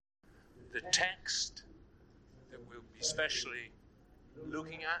the text that we'll be specially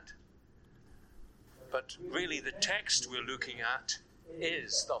looking at. But really the text we're looking at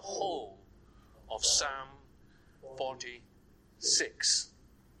is the whole of Psalm 46.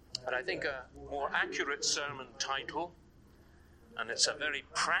 And I think a more accurate sermon title, and it's a very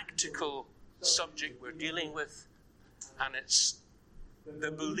practical subject we're dealing with, and it's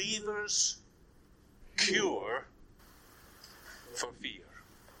the believer's cure for fear.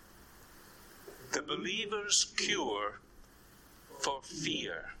 The believer's cure for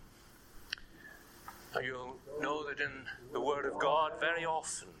fear. Now you'll know that in the Word of God very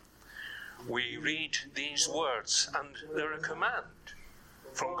often we read these words, and they're a command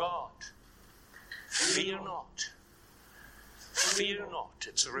from God. Fear not. Fear not.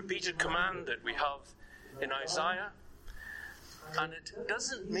 It's a repeated command that we have in Isaiah. And it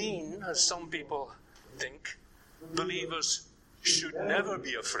doesn't mean, as some people think, believers should never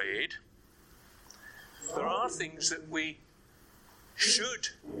be afraid. There are things that we should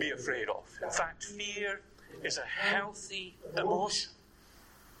be afraid of. In fact, fear is a healthy emotion,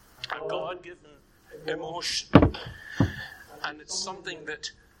 a God-given emotion. And it's something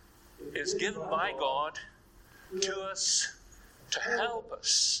that is given by God to us to help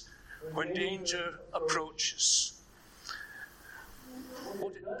us when danger approaches.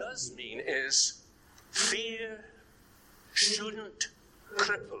 What it does mean is fear shouldn't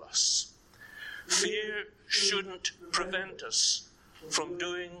cripple us. Fear shouldn't prevent us from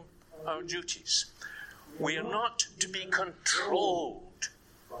doing our duties. We are not to be controlled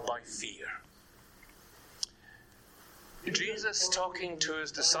by fear. Jesus, talking to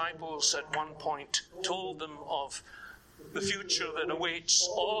his disciples at one point, told them of the future that awaits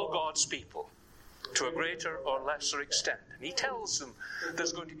all God's people to a greater or lesser extent. And he tells them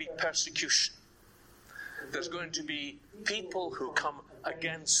there's going to be persecution. There's going to be people who come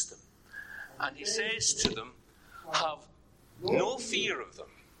against them. And he says to them, have no fear of them.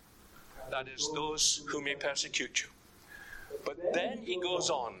 That is, those who may persecute you. But then he goes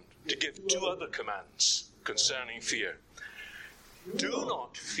on to give two other commands concerning fear. Do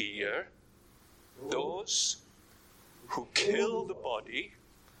not fear those who kill the body,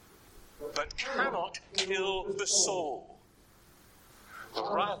 but cannot kill the soul.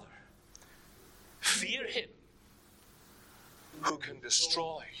 Rather, fear him who can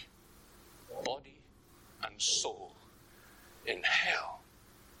destroy body and soul in hell.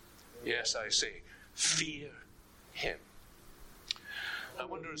 Yes, I say, fear him. I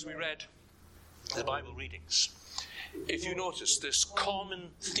wonder, as we read the Bible readings, if you notice this common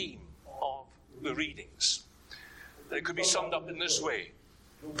theme of the readings, that it could be summed up in this way: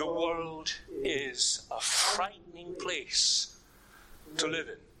 the world is a frightening place to live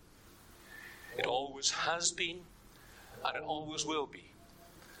in. It always has been, and it always will be.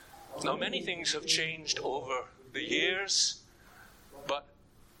 Now, many things have changed over the years, but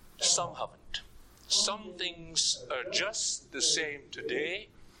some haven't. Some things are just the same today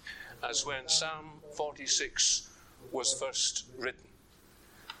as when Psalm 46 was first written.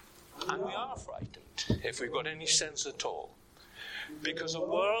 And we are frightened, if we've got any sense at all, because a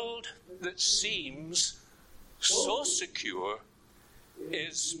world that seems so secure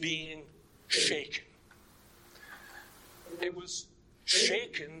is being shaken. It was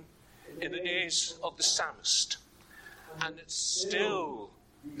shaken in the days of the psalmist, and it's still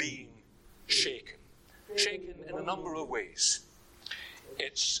being shaken. Shaken in a number of ways.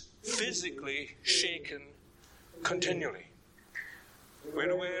 It's physically shaken continually.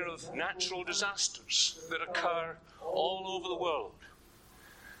 We're aware of natural disasters that occur all over the world.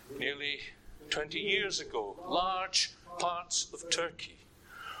 Nearly 20 years ago, large parts of Turkey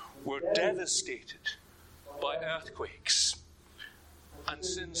were devastated by earthquakes. And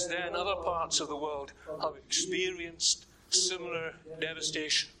since then, other parts of the world have experienced similar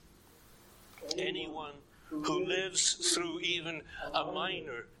devastation. Anyone who lives through even a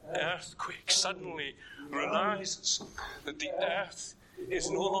minor earthquake suddenly realizes that the earth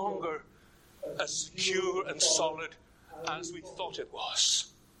is no longer as secure and solid as we thought it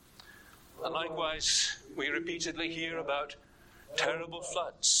was. And likewise, we repeatedly hear about terrible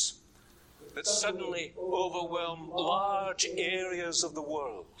floods that suddenly overwhelm large areas of the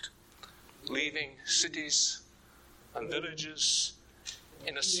world, leaving cities and villages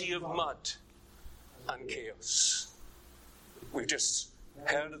in a sea of mud and chaos. We've just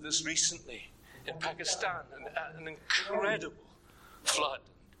heard of this recently in Pakistan, an incredible flood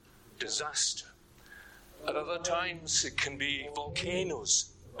and disaster. At other times it can be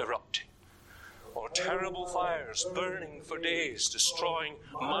volcanoes erupting, or terrible fires burning for days, destroying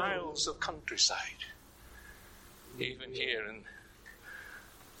miles of countryside. Even here in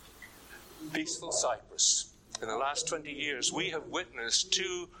peaceful Cyprus. In the last 20 years, we have witnessed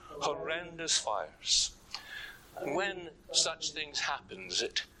 2 horrendous fires. And when such things happen,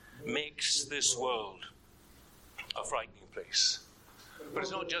 it makes this world a frightening place. But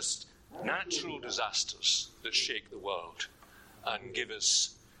it's not just natural disasters that shake the world and give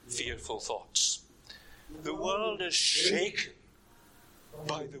us fearful thoughts. The world is shaken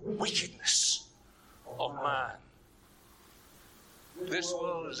by the wickedness of man. This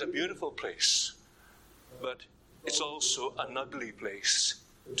world is a beautiful place, but it's also an ugly place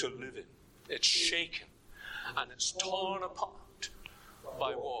to live in. It's shaken and it's torn apart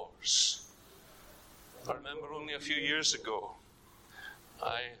by wars. I remember only a few years ago,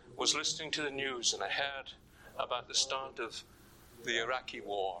 I was listening to the news and I heard about the start of the Iraqi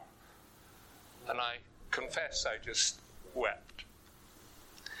war. And I confess I just wept.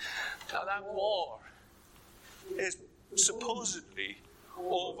 Now that war is supposedly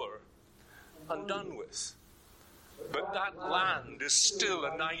over and done with. But that land is still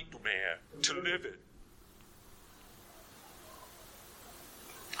a nightmare to live in.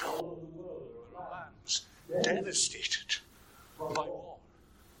 All the world are lands devastated by war.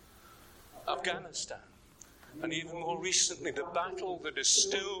 Afghanistan, and even more recently, the battle that is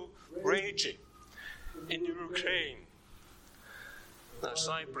still raging in Ukraine. Now,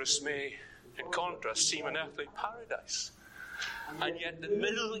 Cyprus may, in contrast, seem an earthly paradise, and yet the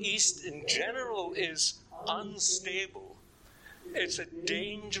Middle East in general is unstable. It's a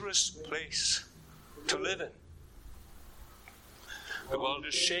dangerous place to live in. The world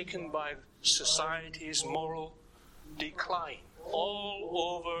is shaken by society's moral decline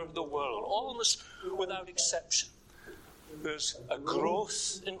all over the world, almost without exception. There's a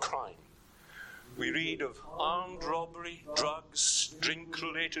growth in crime. We read of armed robbery, drugs,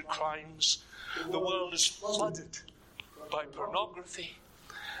 drink-related crimes. The world is flooded by pornography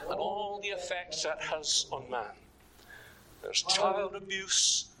and all the effects that has on man. There's child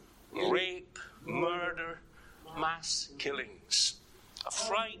abuse, rape, murder, mass killings, a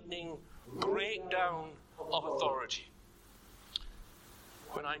frightening breakdown of authority.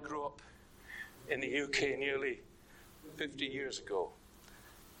 When I grew up in the UK nearly 50 years ago,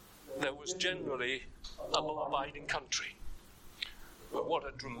 there was generally a law-abiding country. But what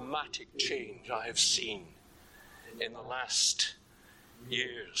a dramatic change I have seen in the last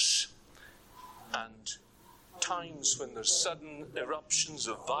years. And times when there's sudden eruptions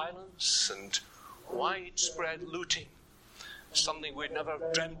of violence and widespread looting, something we'd never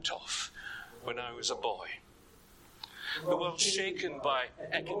dreamt of when I was a boy. The world's shaken by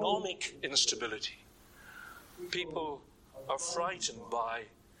economic instability. People are frightened by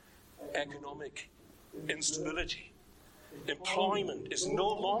economic instability. Employment is no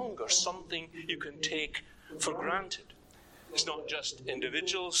longer something you can take for granted. It's not just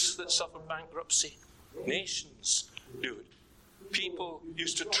individuals that suffer bankruptcy. Nations do it. People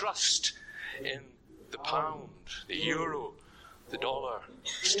used to trust in the pound, the euro, the dollar,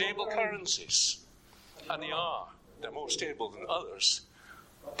 stable currencies. And they are. They're more stable than others.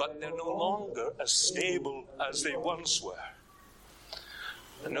 But they're no longer as stable as they once were.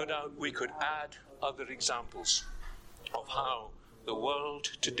 And no doubt we could add other examples of how the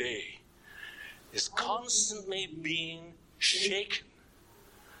world today is constantly being shaken.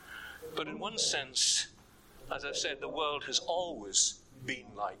 But in one sense, as I've said, the world has always been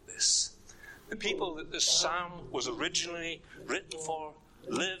like this. The people that this psalm was originally written for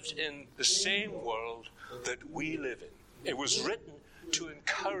lived in the same world that we live in. It was written to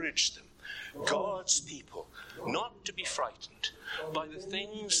encourage them, God's people, not to be frightened by the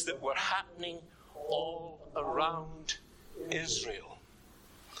things that were happening all around Israel.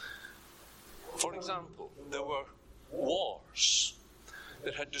 For example, there were wars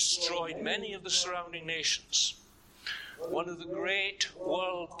that had destroyed many of the surrounding nations. One of the great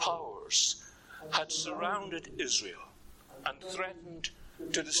world powers had surrounded Israel and threatened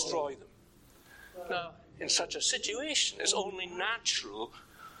to destroy them. Now, in such a situation, it's only natural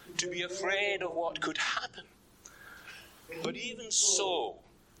to be afraid of what could happen. But even so,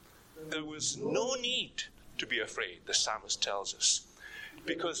 there was no need to be afraid, the psalmist tells us,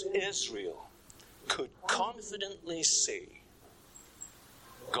 because Israel could confidently say,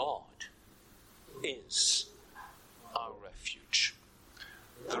 God is our refuge.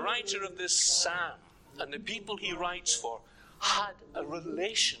 The writer of this psalm and the people he writes for had a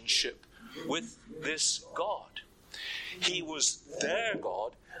relationship with this God. He was their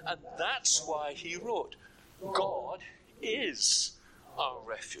God, and that's why he wrote, God is our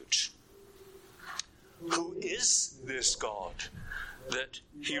refuge. Who is this God that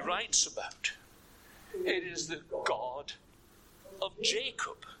he writes about? It is the God of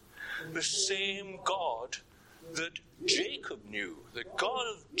Jacob, the same God that Jacob knew. The God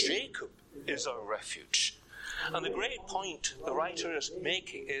of Jacob is our refuge. And the great point the writer is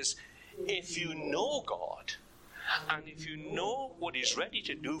making is, if you know God, and if you know what He's ready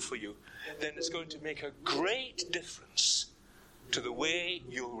to do for you, then it's going to make a great difference to the way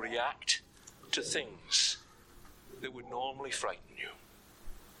you'll react to things that would normally frighten you.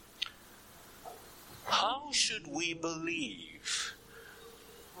 How should we believe?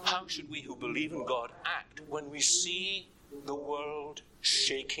 How should we who believe in God act when we see the world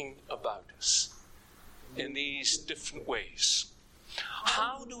shaking about us in these different ways?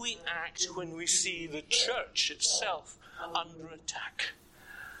 How do we act when we see the church itself under attack?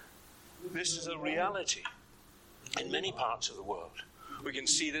 This is a reality in many parts of the world. We can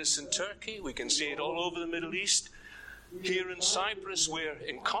see this in Turkey. We can see it all over the Middle East. Here in Cyprus, we're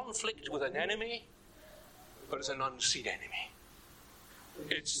in conflict with an enemy, but it's an unseen enemy.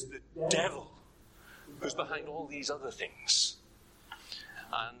 It's the devil who's behind all these other things.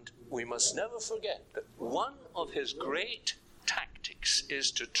 And we must never forget that one of his great tactics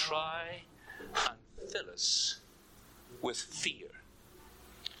is to try and fill us with fear.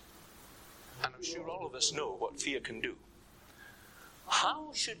 And I'm sure all of us know what fear can do.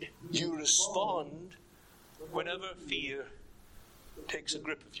 How should you respond whenever fear takes a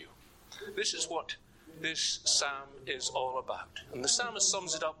grip of you? This is what this psalm is all about. And the psalmist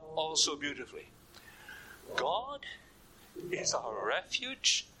sums it up all so beautifully. God is our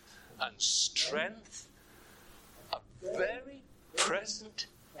refuge and strength, a very present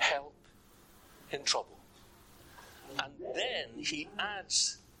help in trouble. And then he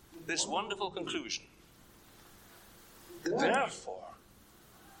adds this wonderful conclusion. Therefore,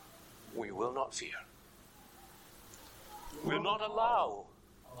 we will not fear. We'll not allow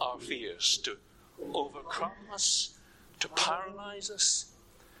our fears to overcome us, to paralyze us.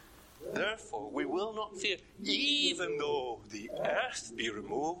 Therefore, we will not fear, even though the earth be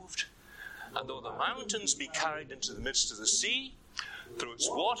removed, and though the mountains be carried into the midst of the sea, though its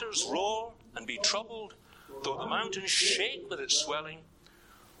waters roar and be troubled, though the mountains shake with its swelling,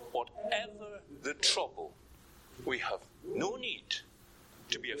 whatever the trouble, we have no need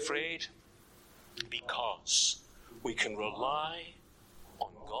to be afraid, because we can rely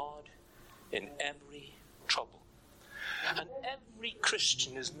on God in every trouble. And every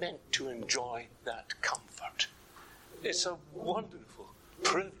Christian is meant to enjoy that comfort. It's a wonderful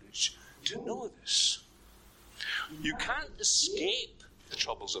privilege to know this. You can't escape the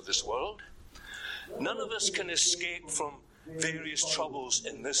troubles of this world. None of us can escape from various troubles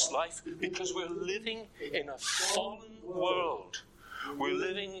in this life because we're living in a fallen world. We're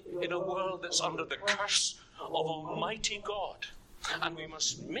living in a world that's under the curse of Almighty God. And we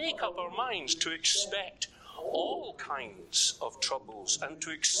must make up our minds to expect all kinds of troubles and to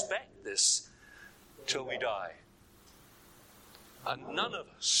expect this till we die. And none of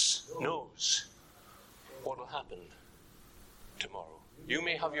us knows what will happen tomorrow. You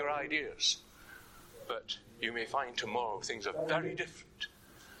may have your ideas, but you may find tomorrow things are very different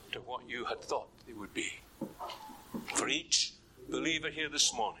to what you had thought they would be. For each believer here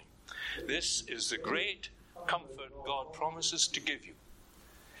this morning, this is the great comfort God promises to give you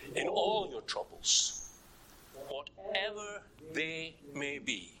in all your troubles, whatever they may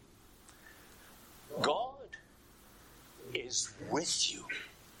be. God is with you.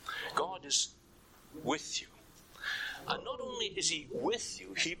 God is with you. And not only is He with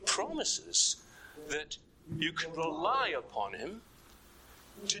you, He promises that you can rely upon Him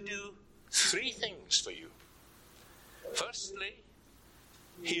to do three things for you. Firstly,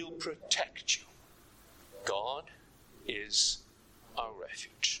 He'll protect you. God is our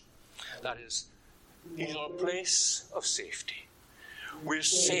refuge. That is, He's our place of safety. We're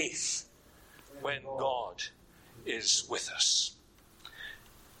safe when God is with us.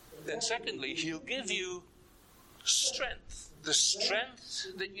 Then secondly, He'll give you strength, the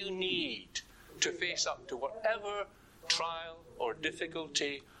strength that you need to face up to whatever trial or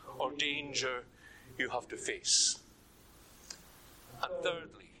difficulty or danger you have to face. And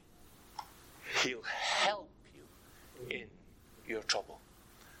thirdly, He'll help you in your trouble.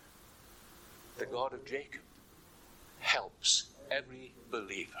 The God of Jacob helps every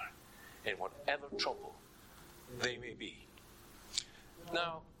believer in whatever trouble they may be.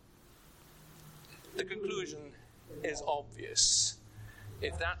 Now, the conclusion is obvious.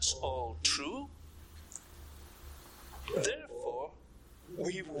 If that's all true, therefore,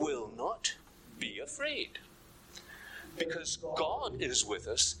 we will not be afraid. Because God is with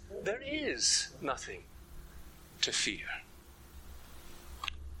us, there is nothing to fear.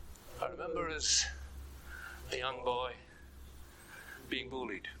 I remember as a young boy being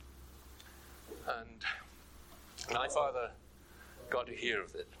bullied And my father got to hear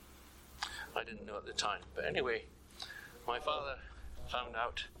of it. I didn't know at the time. But anyway, my father found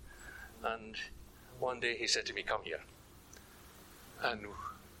out, and one day he said to me, "Come here." And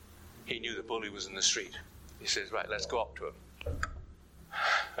he knew the bully was in the street. He says, "Right, let's go up to him."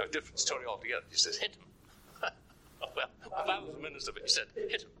 A different story altogether. He says, "Hit him." Well, my father was the minister of it. He said,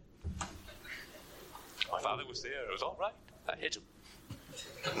 "Hit him." My father was there. It was all right. I hit him.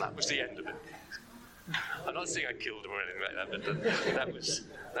 And that was the end of it. I'm not saying I killed him or anything like that, but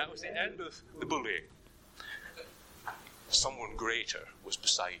that was the end of the bullying. Someone greater was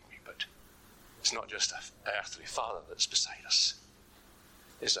beside me, but it's not just an earthly father that's beside us.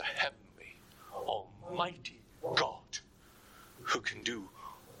 It's a heavenly, almighty God who can do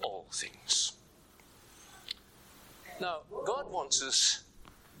all things. Now, God wants us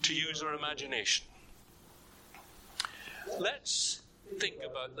to use our imagination. Let's think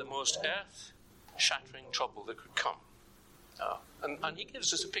about the most earth-shattering trouble that could come. And he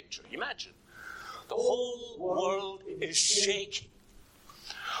gives us a picture. Imagine, the whole world is shaking.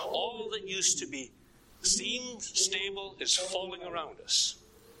 All that used to be seemed stable is falling around us.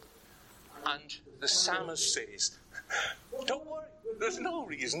 And the psalmist says, "Don't worry, there's no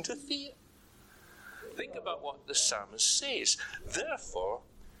reason to fear." Think about what the psalmist says. Therefore,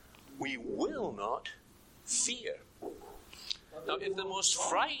 we will not fear. Now, if the most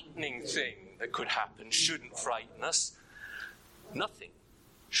frightening thing that could happen shouldn't frighten us, nothing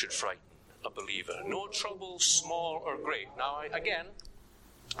should frighten a believer. No trouble, small or great. Now,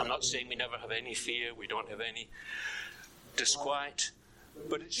 I'm not saying we never have any fear, we don't have any disquiet,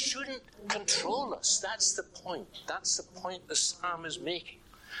 but it shouldn't control us. That's the point. That's the point the psalm is making.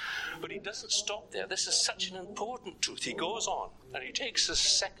 But he doesn't stop there. This is such an important truth. He goes on and he takes a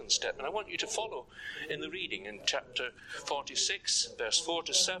second step. And I want you to follow in the reading in chapter 46, verse 4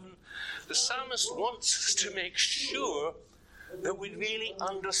 to 7. The psalmist wants us to make sure that we really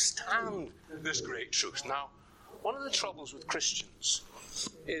understand this great truth. Now, one of the troubles with Christians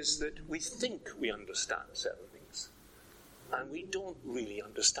is that we think we understand certain things. And we don't really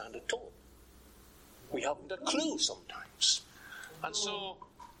understand at all. We haven't a clue sometimes. And so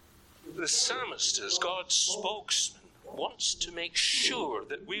the psalmist, as God's spokesman, wants to make sure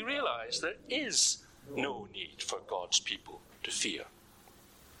that we realize there is no need for God's people to fear.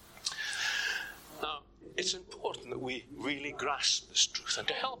 Now, it's important that we really grasp this truth. And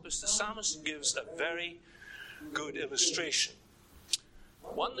to help us, the psalmist gives a very good illustration.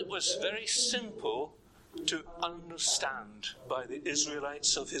 One that was very simple to understand by the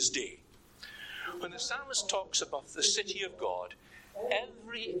Israelites of his day. When the psalmist talks about the city of God,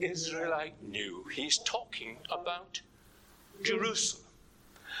 every Israelite knew he's talking about Jerusalem.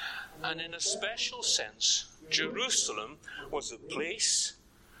 And in a special sense, Jerusalem was a place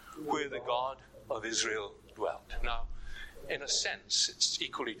where the God of Israel dwelt. Now, in a sense, it's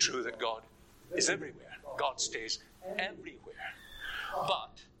equally true that God is everywhere. God stays everywhere.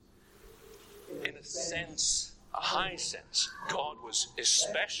 But in a sense, a high sense, God was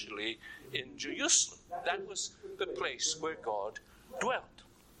especially in Jerusalem. That was the place where God dwelt,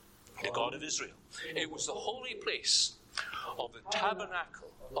 the God of Israel. It was the holy place of the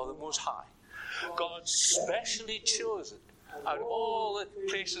tabernacle of the Most High. God specially chose it out of all the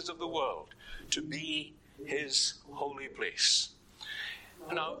places of the world to be his holy place.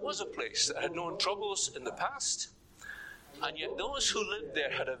 Now, it was a place that had known troubles in the past, and yet those who lived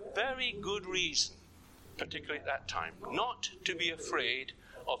there had a very good reason, particularly at that time, not to be afraid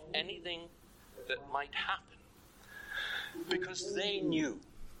of anything that might happen. Because they knew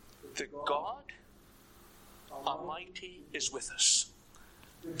that God Almighty is with us.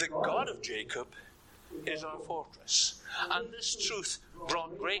 The God of Jacob is our fortress. And this truth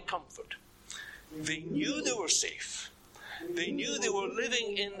brought great comfort. They knew they were safe. They knew they were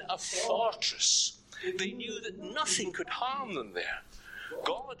living in a fortress. They knew that nothing could harm them there.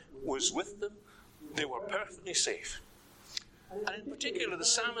 God was with them. They were perfectly safe. And in particular, the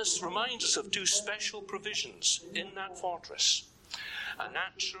psalmist reminds us of two special provisions in that fortress, a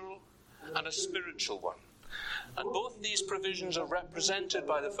natural and a spiritual one. And both these provisions are represented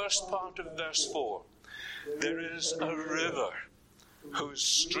by the first part of verse 4. There is a river whose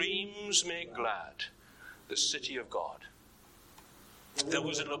streams make glad the city of God. There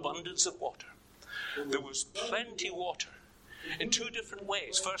was an abundance of water. There was plenty water in two different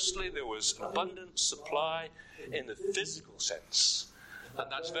ways. Firstly, there was an abundant supply in the physical sense. And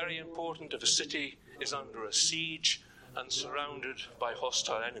that's very important if a city is under a siege and surrounded by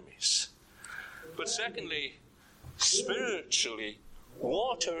hostile enemies. But secondly, spiritually,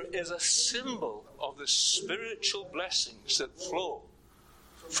 water is a symbol of the spiritual blessings that flow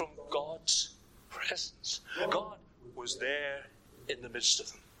from God's presence. God was there in the midst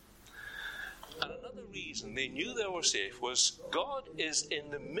of them. And another reason they knew they were safe was God is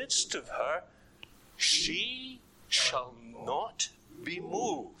in the midst of her. She shall not be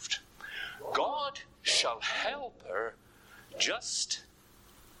moved. God shall help her just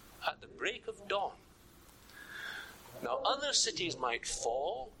at the break of dawn. Now, other cities might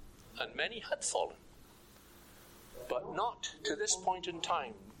fall, and many had fallen, but not to this point in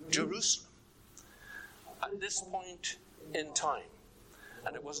time. Jerusalem, at this point in time,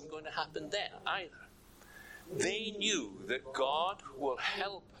 and it wasn't going to happen then either. They knew that God will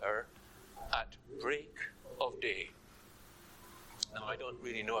help her at break of day. Now, I don't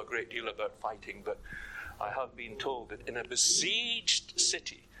really know a great deal about fighting, but I have been told that in a besieged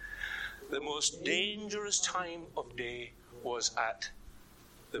city, the most dangerous time of day was at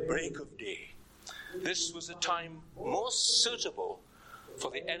the break of day. This was the time most suitable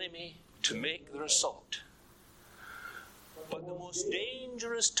for the enemy to make their assault. But the most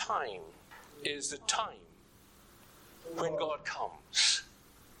dangerous time is the time when God comes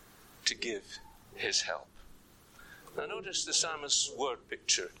to give his help. Now notice the psalmist's word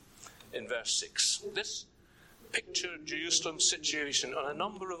picture in verse 6. This pictured Jerusalem's situation on a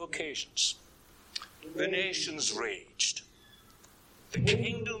number of occasions. The nations raged. The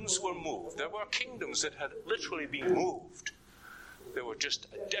kingdoms were moved. There were kingdoms that had literally been moved. There were just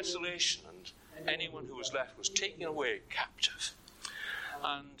a desolation, and anyone who was left was taken away captive.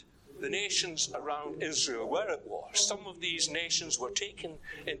 And the nations around Israel were at war. Some of these nations were taken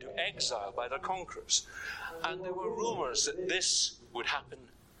into exile by their conquerors. And there were rumors that this would happen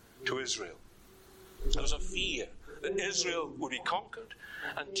to Israel. There was a fear that Israel would be conquered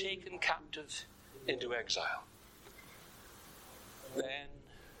and taken captive into exile. Then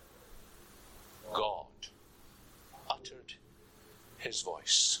God uttered his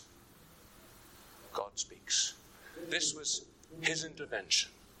voice. God speaks. This was his intervention.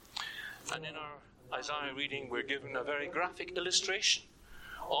 And in our Isaiah reading, we're given a very graphic illustration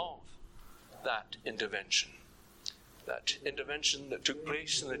of that intervention. That intervention that took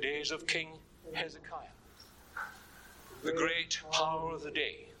place in the days of King Hezekiah. The great power of the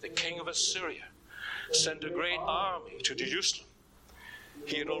day, the king of Assyria, sent a great army to Jerusalem.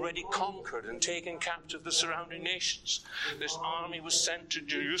 He had already conquered and taken captive the surrounding nations. This army was sent to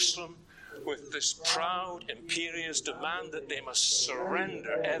Jerusalem with this proud, imperious demand that they must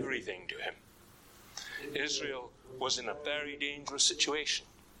surrender everything to him. Israel was in a very dangerous situation.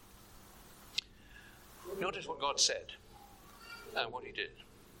 Notice what God said and what he did.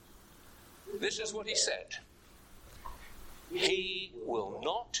 This is what he said. He will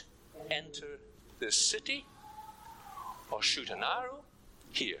not enter this city or shoot an arrow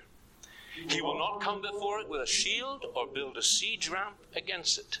here. He will not come before it with a shield or build a siege ramp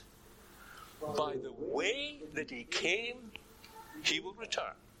against it. By the way that he came, he will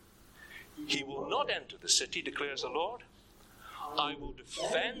return. He will not enter the city, declares the Lord. I will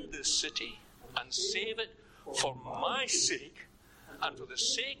defend this city and save it for my sake and for the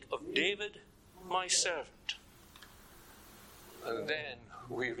sake of David, my servant. And then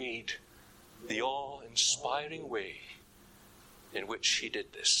we read the awe-inspiring way in which he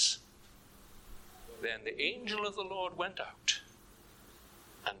did this. Then the angel of the Lord went out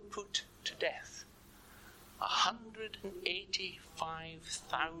and put to death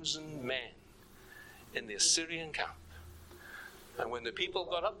 185,000 men in the Assyrian camp. And when the people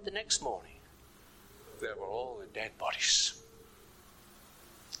got up the next morning, there were all the dead bodies.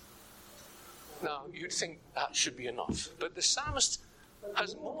 Now, you'd think that should be enough, but the psalmist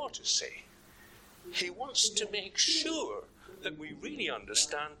has more to say. He wants to make sure that we really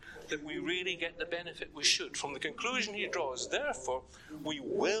understand, that we really get the benefit we should. From the conclusion he draws, therefore, we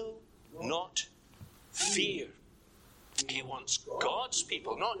will not fear. He wants God's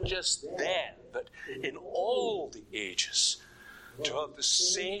people, not just then, but in all the ages, to have the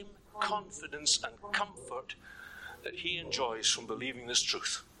same confidence and comfort that he enjoys from believing this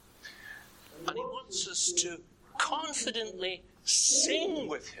truth. And he wants us to confidently sing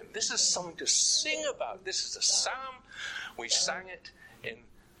with him. This is something to sing about. This is a psalm. We sang it in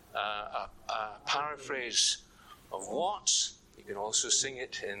a paraphrase of Watts. You can also sing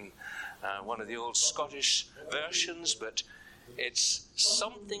it in one of the old Scottish versions, but it's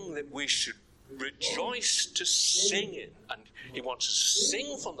something that we should rejoice to sing in. And he wants us to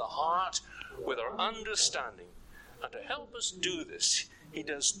sing from the heart with our understanding. And to help us do this, he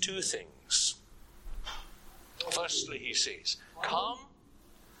does two things. Firstly, he says, come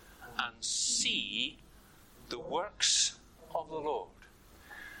and see the works of the Lord.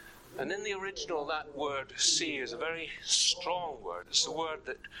 And in the original, that word see is a very strong word. It's the word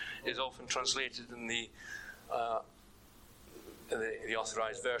that is often translated in the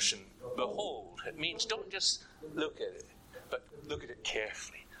Authorized Version, behold. It means don't just look at it, but look at it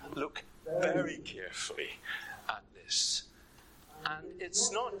carefully. Look very carefully at this. And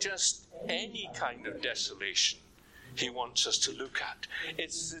it's not just any kind of desolation he wants us to look at.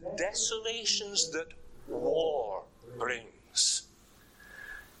 It's the desolations that war brings.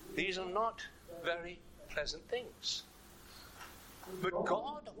 These are not very pleasant things. But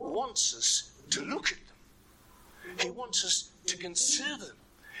God wants us to look at them. He wants us to consider them.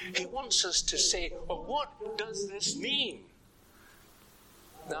 He wants us to say, well, what does this mean?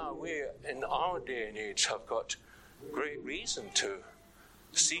 Now, we, in our day and age, have got great reason to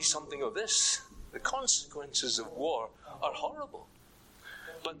see something of this. The consequences of war are horrible.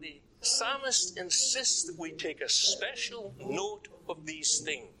 But the psalmist insists that we take a special note of these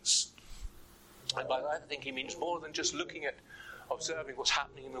things. And by that, I think he means more than just looking at, observing what's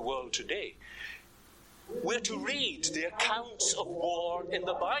happening in the world today. We're to read the accounts of war in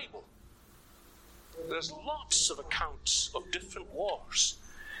the Bible. There's lots of accounts of different wars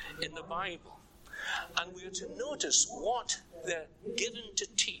in the Bible. And we are to notice what they're given to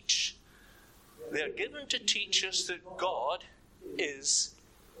teach. They're given to teach us that God is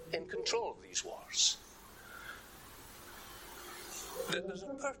in control of these wars. That there's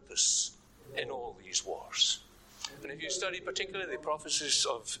a purpose in all these wars. And if you study particularly the prophecies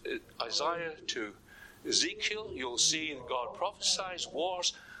of Isaiah to Ezekiel, you'll see that God prophesies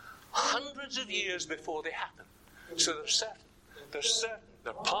wars hundreds of years before they happen. So they're certain. They're certain.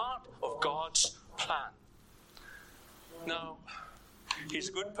 They're part of God's plan. Now, He's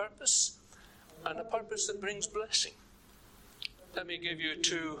a good purpose, and a purpose that brings blessing. Let me give you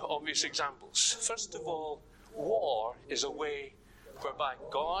two obvious examples. First of all, war is a way whereby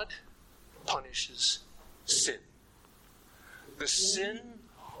God punishes sin. The sin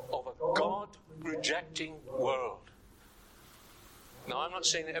of a God-rejecting world. Now, I'm not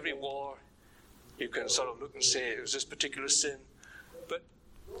saying that every war you can sort of look and say it was this particular sin, but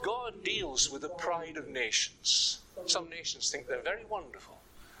God deals with the pride of nations. Some nations think they're very wonderful,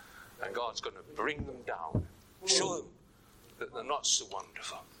 and God's going to bring them down, show them that they're not so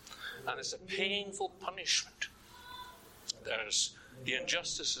wonderful. And it's a painful punishment. There's the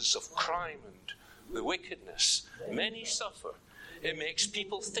injustices of crime and the wickedness. Many suffer. It makes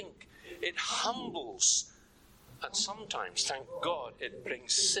people think. It humbles. And sometimes, thank God, it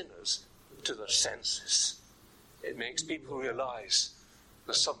brings sinners to their senses. It makes people realize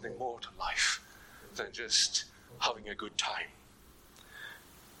there's something more to life than just having a good time.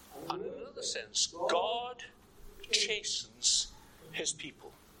 And in another sense, God chastens His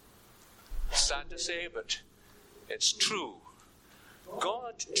people. Sad to say, but it's true.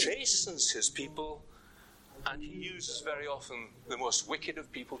 God chastens His people, and He uses very often the most wicked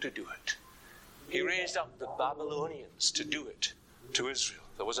of people to do it. He raised up the Babylonians to do it to Israel.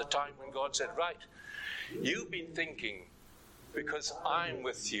 There was a time when God said, right, you've been thinking, because I'm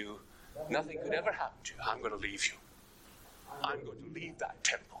with you, nothing could ever happen to you. I'm going to leave you. I'm going to leave that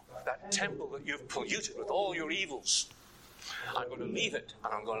temple that you've polluted with all your evils. I'm going to leave it,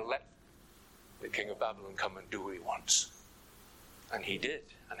 and I'm going to let the king of Babylon come and do what he wants. And he did,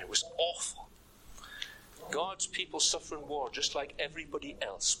 and it was awful. God's people suffer in war just like everybody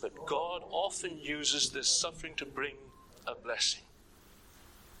else, but God often uses this suffering to bring a blessing.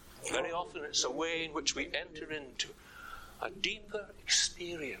 Very often it's a way in which we enter into a deeper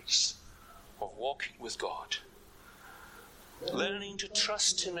experience of walking with God. Learning to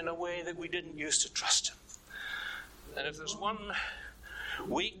trust Him in a way that we didn't used to trust Him. And if there's one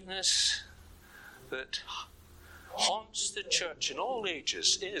weakness that haunts the church in all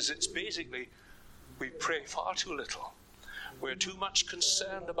ages, it's basically we pray far too little. We're too much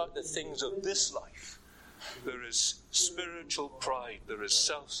concerned about the things of this life. There is spiritual pride, there is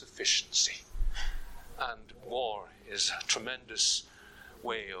self-sufficiency. And war is a tremendous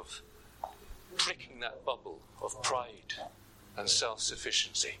way of pricking that bubble of pride and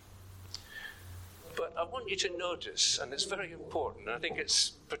self-sufficiency. But I want you to notice, and it's very important, I think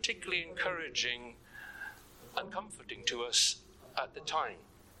it's particularly encouraging and comforting to us at the time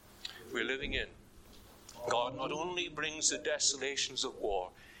we're living in. God not only brings the desolations of war,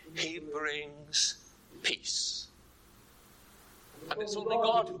 He brings peace. And it's only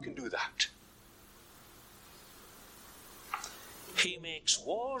God who can do that. He makes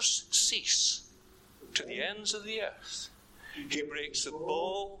wars cease to the ends of the earth. He breaks the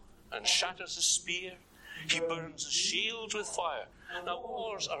bow and shatters the spear. He burns the shield with fire. Now,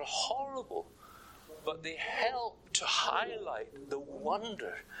 wars are horrible, but they help to highlight the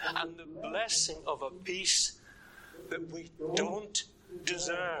wonder and the blessing of a peace that we don't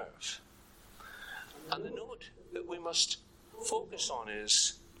deserve. And the note that we must focus on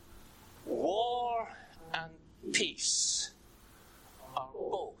is war and peace are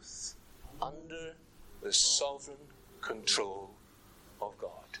both under the sovereign control of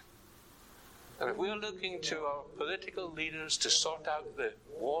God. And if we're looking to our political leaders to sort out the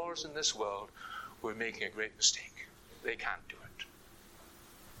wars in this world, we're making a great mistake. They can't do it.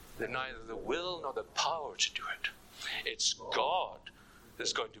 They've neither the will nor the power to do it. It's God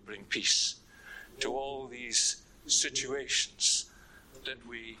that's going to bring peace to all these situations that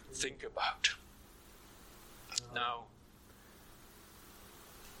we think about. Now,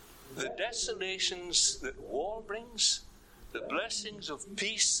 the desolations that war brings, the blessings of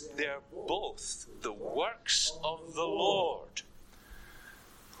peace, they're both the works of the Lord.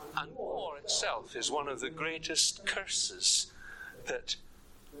 And war itself is one of the greatest curses that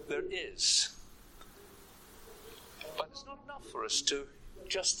there is. But it's not enough for us to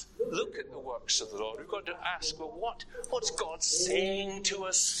just look at the works of the Lord. We've got to ask, well, what's God saying to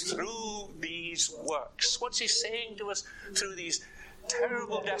us through these works? What's he saying to us through these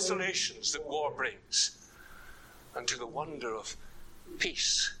terrible desolations that war brings? And to the wonder of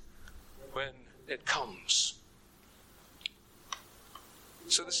peace when it comes.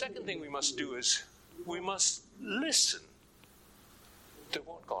 So the second thing we must do is we must listen to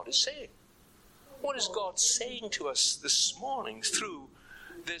what God is saying. What is God saying to us this morning through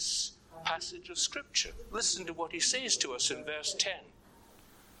this passage of Scripture? Listen to what he says to us in verse 10.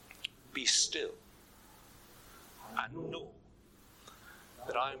 Be still and know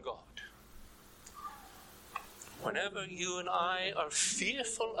that I am God. Whenever you and I are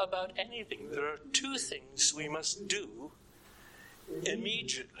fearful about anything, there are two things we must do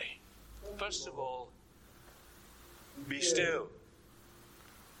immediately. First of all, be still.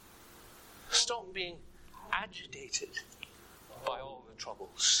 Stop being agitated by all the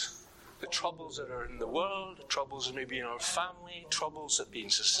troubles. The troubles that are in the world, the troubles that may be in our family, troubles that be in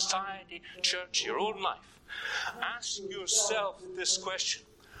society, church, your own life. Ask yourself this question.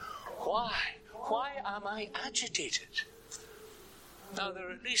 Why? Why am I agitated? Now, there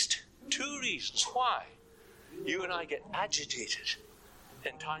are at least two reasons why you and I get agitated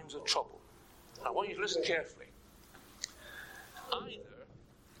in times of trouble. I want you to listen carefully. Either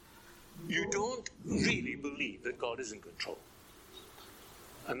you don't really believe that God is in control.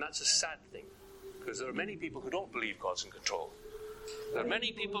 And that's a sad thing, because there are many people who don't believe God's in control. There are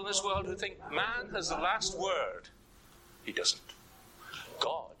many people in this world who think man has the last word. He doesn't.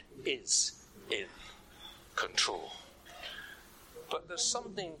 God is in control. But there's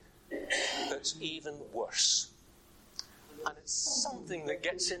something that's even worse. And it's something that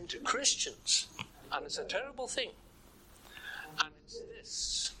gets into Christians. And it's a terrible thing. And it's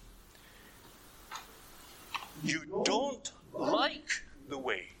this. You don't like the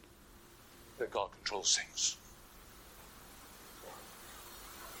way that God controls things.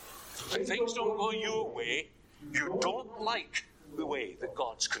 When things don't go your way, you don't like the way that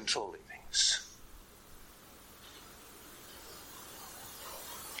God's controlling things.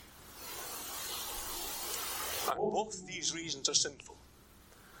 And both these reasons are sinful.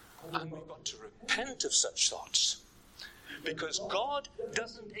 And we've got to repent of such thoughts. Because God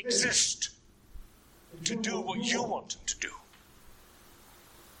doesn't exist to do what you want him to do.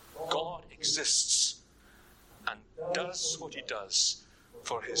 God exists and does what he does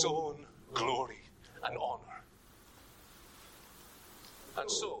for his own glory and honor. And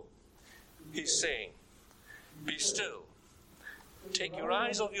so, he's saying, be still. Take your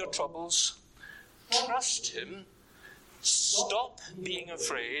eyes off your troubles. Trust him. Stop being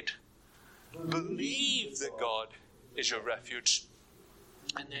afraid. Believe that God is your refuge.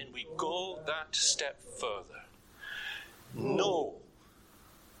 And then we go that step further. Know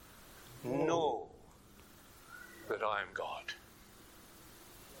that I am God.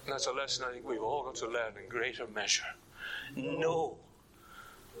 And that's a lesson I think we've all got to learn in greater measure. Know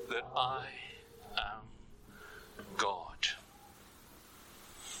that I am God.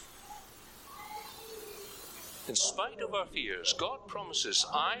 In spite of our fears, God promises,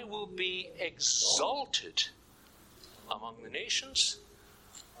 I will be exalted among the nations.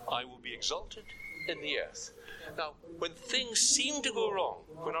 I will be exalted in the earth. Now, when things seem to go wrong,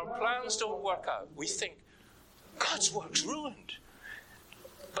 when our plans don't work out, we think, God's work's ruined.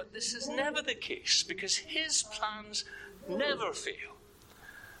 But this is never the case, because his plans never fail.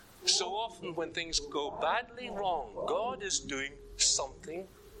 So often when things go badly wrong, God is doing something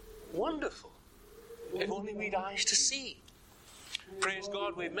wonderful. If only we'd eyes to see. praise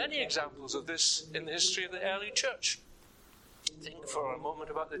God, we have many examples of this in the history of the early church. Think for a moment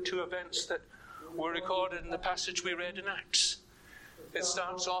about the two events that were recorded in the passage we read in Acts. It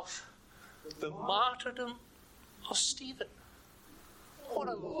starts off, the martyrdom of Stephen. What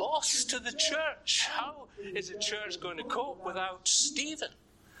a loss to the church. How is the church going to cope without Stephen?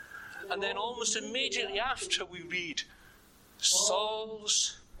 And then almost immediately after we read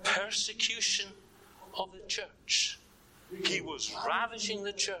Saul's persecution of the church. He was ravaging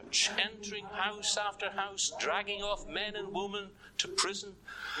the church, entering house after house, dragging off men and women to prison.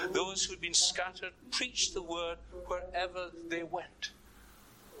 Those who had been scattered preached the word wherever they went.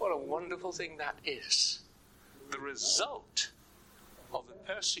 What a wonderful thing that is. The result of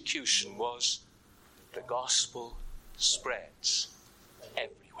the persecution was the gospel spreads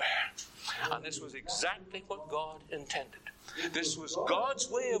everywhere. And this was exactly what God intended. This was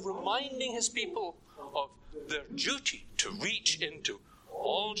God's way of reminding his people of their duty to reach into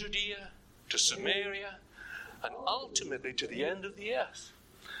all Judea, to Samaria, and ultimately to the end of the earth.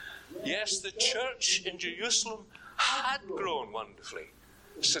 Yes, the church in Jerusalem had grown wonderfully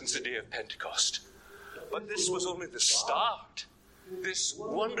since the day of Pentecost. But this was only the start. This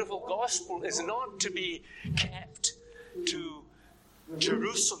wonderful gospel is not to be kept to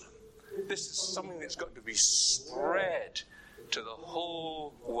Jerusalem. This is something that's got to be spread to the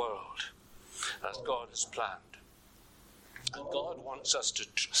whole world as God has planned. And God wants us to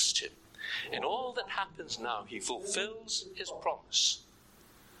trust him. In all that happens now, he fulfills his promise.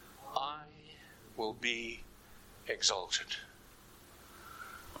 I will be exalted.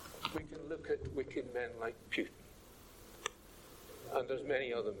 We can look at wicked men like Putin. And there's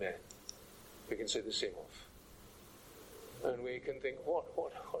many other men we can say the same of. And we can think, what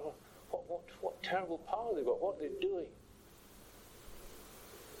terrible power they've got, what they're doing.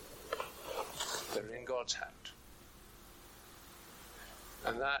 They're in God's hand.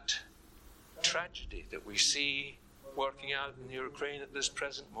 And that tragedy that we see working out in Ukraine at this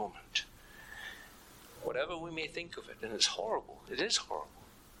present moment, whatever we may think of it, and it's horrible, it is horrible,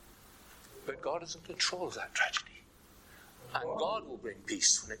 but God is in control of that tragedy. And God will bring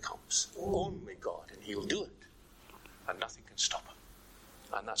peace when it comes. Only God, and he'll do it. And nothing can stop him.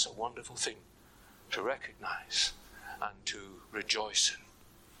 And that's a wonderful thing to recognize and to rejoice in.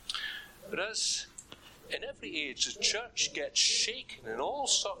 But as in every age, the church gets shaken in all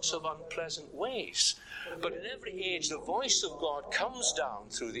sorts of unpleasant ways. But in every age, the voice of God comes down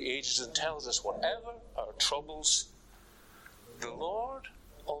through the ages and tells us, whatever our troubles, the Lord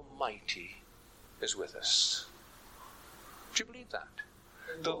Almighty is with us. Do you believe that?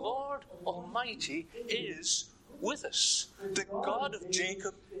 The Lord Almighty is with us. The God of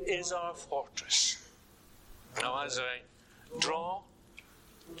Jacob is our fortress. Now, as I draw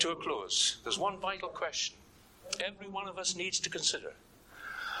to a close, there's one vital question every one of us needs to consider.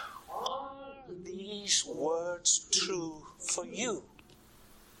 Are these words true for you?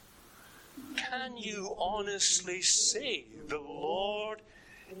 Can you honestly say, the Lord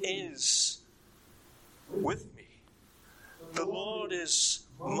is with me? The Lord is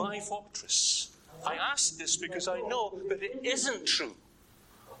my fortress. I ask this because I know that it isn't true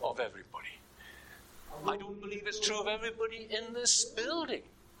of everybody. I don't believe it's true of everybody in this building.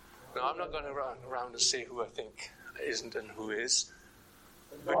 Now, I'm not going to run around and say who I think isn't and who is.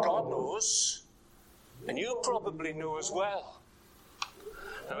 But God knows, and you probably know as well.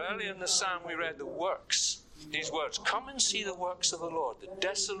 Now, earlier in the psalm we read the works. These words, come and see the works of the Lord, the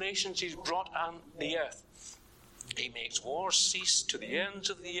desolations he's brought on the earth. He makes war cease to the ends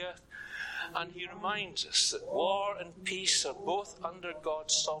of the earth, and he reminds us that war and peace are both under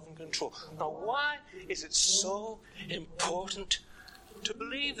God's sovereign control. Now, why is it so important to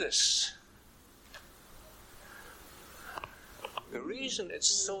believe this? The reason it's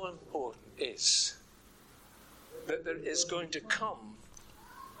so important is that there is going to come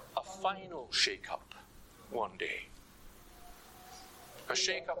a final shake-up one day. A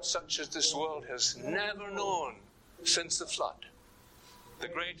shake-up such as this world has never known since the flood. The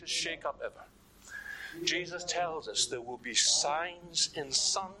greatest shake-up ever. Jesus tells us there will be signs in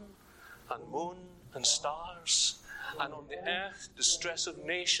sun and moon and stars, and on the earth distress of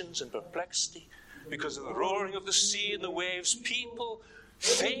nations and perplexity because of the roaring of the sea and the waves, people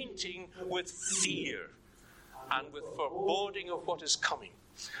fainting with fear and with foreboding of what is coming.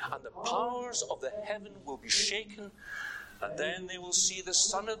 And the powers of the heaven will be shaken, and then they will see the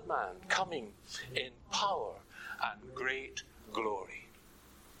Son of Man coming in power and great glory.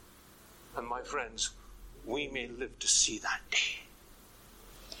 And my friends, we may live to see that day.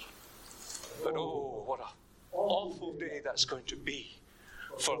 But oh, what an awful day that's going to be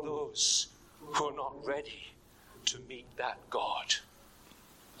for those who are not ready to meet that God.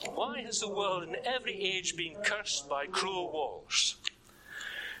 Why has the world in every age been cursed by cruel wars?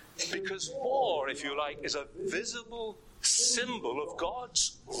 Because war, if you like, is a visible symbol of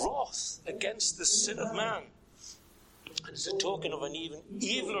God's wrath against the sin of man. And it's a token of an even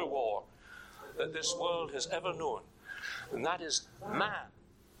eviler war that this world has ever known. And that is man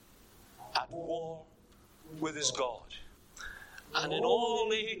at war with his God. And in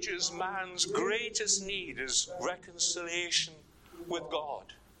all ages, man's greatest need is reconciliation with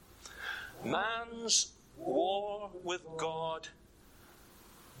God. Man's war with God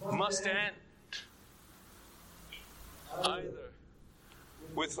must end either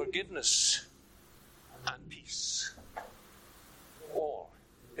with forgiveness and peace, or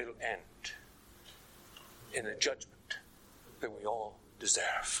it'll end in a judgment that we all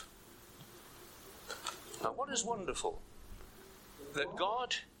deserve. Now, what is wonderful? That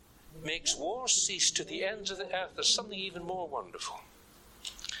God makes war cease to the ends of the earth. There's something even more wonderful.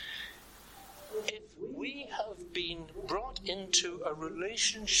 If we have been brought into a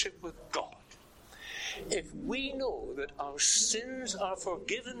relationship with God, if we know that our sins are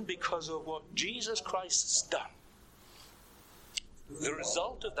forgiven because of what Jesus Christ has done, the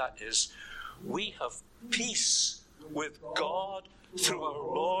result of that is we have peace with God through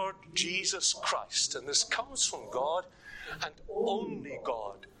our Lord Jesus Christ. And this comes from God, and only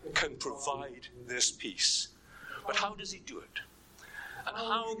God can provide this peace. But how does he do it? And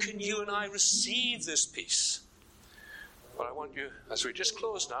how can you and I receive this peace? Well, I want you, as we just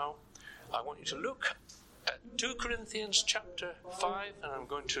close now, I want you to look at 2 Corinthians chapter 5, and I'm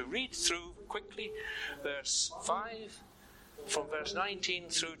going to read through quickly verse 5, from verse 19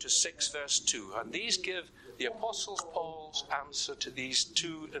 through to 6 verse 2. And these give the Apostle Paul's answer to these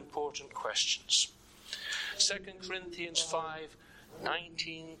two important questions. 2 Corinthians 5,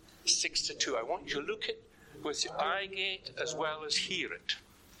 19, 6 to 2. I want you to look at with your eye gate as well as hear it.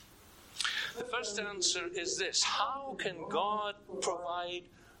 The first answer is this: how can God provide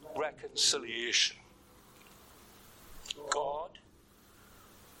reconciliation? God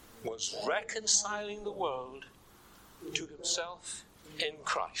was reconciling the world to himself in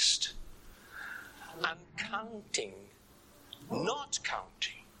Christ, and not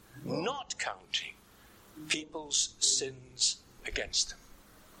counting people's sins against them.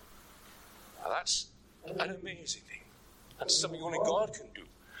 Now that's an amazing thing, and something only God can do.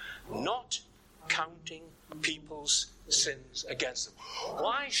 Not counting people's sins against them.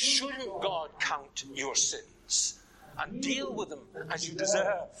 Why shouldn't God count your sins and deal with them as you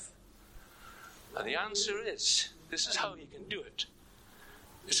deserve? And the answer is, this is how he can do it.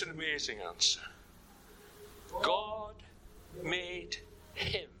 It's an amazing answer. God made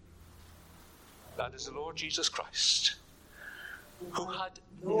him, that is the Lord Jesus Christ, who had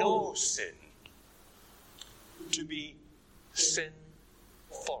no sin, to be sin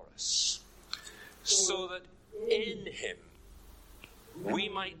for us, so that in him we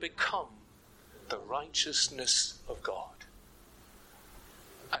might become the righteousness of God.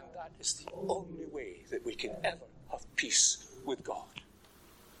 And that is the only way that we can ever have peace with God.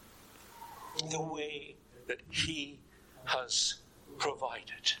 The way that he has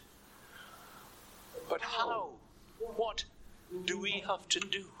provided. But how? What do we have to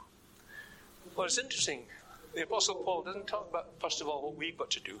do? Well, it's interesting. The Apostle Paul doesn't talk about, first of all, what we've got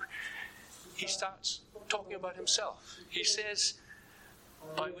to do. He starts talking about himself. He says,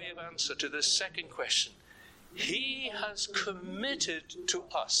 by way of answer to this second question, he has committed to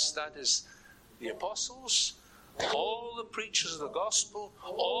us, that is, the apostles, all the preachers of the gospel,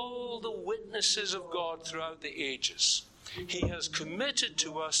 all the witnesses of God throughout the ages. He has committed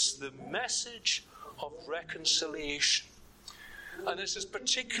to us the message of reconciliation. And this is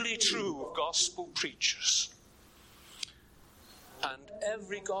particularly true of gospel preachers. And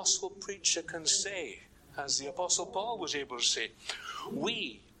every gospel preacher can say, as the Apostle Paul was able to say,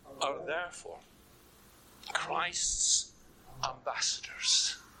 we are therefore Christ's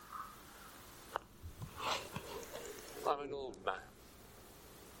ambassadors. I'm an old man,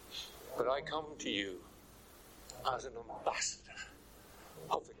 but I come to you as an ambassador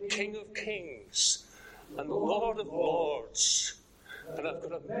of the King of Kings and the Lord of Lords. And I've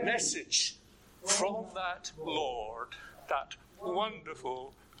got a message from that Lord, that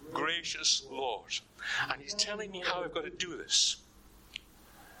wonderful, gracious Lord. And he's telling me how I've got to do this.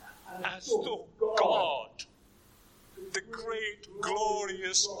 As though God, the great,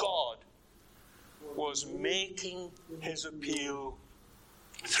 glorious God, was making his appeal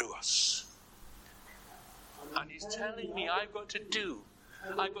through us. And he's telling me I've got to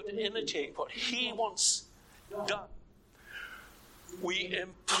imitate what he wants done. We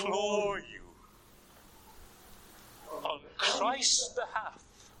implore you, Christ's behalf,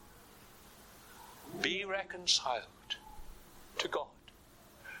 be reconciled to God.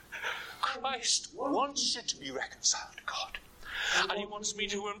 Christ wants you to be reconciled to God. And he wants me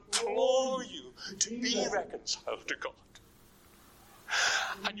to implore you to be reconciled to God.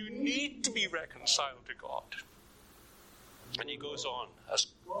 And you need to be reconciled to God. And he goes on, as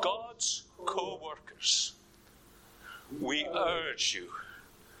God's co-workers, we urge you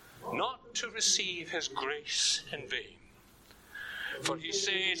not to receive his grace in vain. For he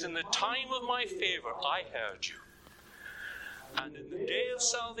says, in the time of my favor I heard you, and in the day of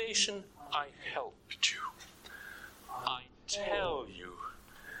salvation I helped you. I tell you,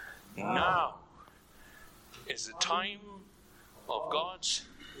 now is the time of God's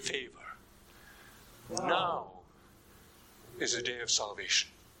favor. Now is the day of salvation.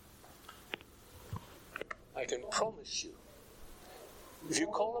 I can promise you, if you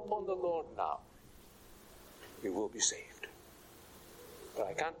call upon the Lord now, you will be saved. But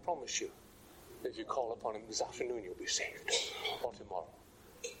I can't promise you that if you call upon him this afternoon, you'll be saved, or tomorrow.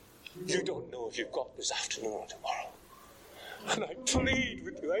 You don't know if you've got this afternoon or tomorrow. And I plead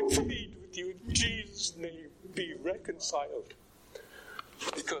with you in Jesus' name, be reconciled.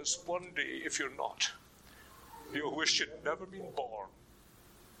 Because one day, if you're not, you'll wish you'd never been born.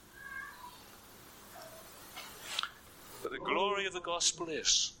 But the glory of the gospel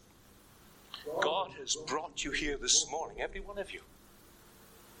is, God has brought you here this morning, every one of you.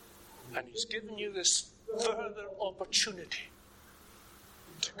 And he's given you this further opportunity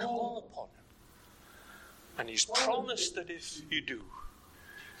to call upon him. And he's promised that if you do,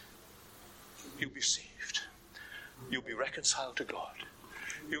 you'll be saved. You'll be reconciled to God.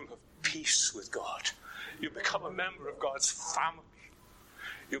 You'll have peace with God. You'll become a member of God's family.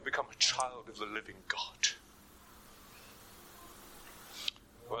 You'll become a child of the living God.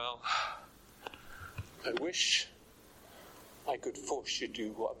 Well, I wish I could force you to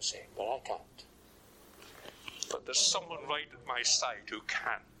do what I'm saying, but I can't. But there's someone right at my side who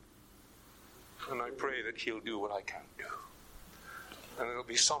can. And I pray that he'll do what I can't do. And there'll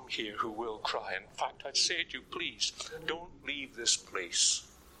be some here who will cry. In fact, I'd say to you, please, don't leave this place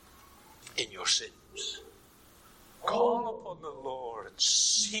in your sins. Call upon the Lord and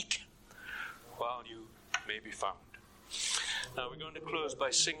seek him while you may be found. Now we're going to close by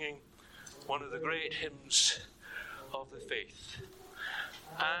singing one of the great hymns of the faith.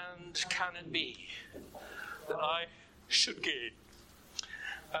 And can it be that I should gain?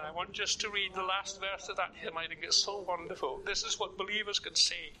 And I want just to read the last verse of that hymn. I think it's so wonderful. This is what believers can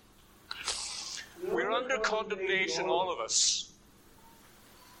say. We're under condemnation, all of us,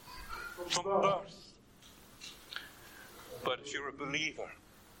 from birth. But if you're a believer,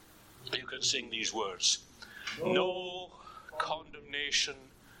 you can sing these words. No condemnation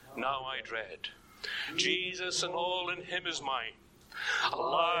now I dread. Jesus and all in him is mine.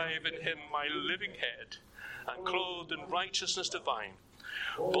 Alive in him my living head, and clothed in righteousness divine.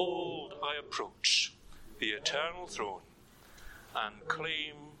 Bold I approach the eternal throne, and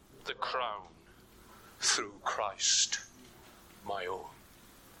claim the crown through Christ my own.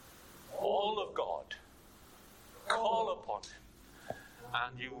 All of God, call upon him,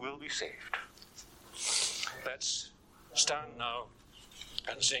 and you will be saved. Let's stand now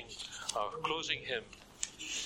and sing our closing hymn.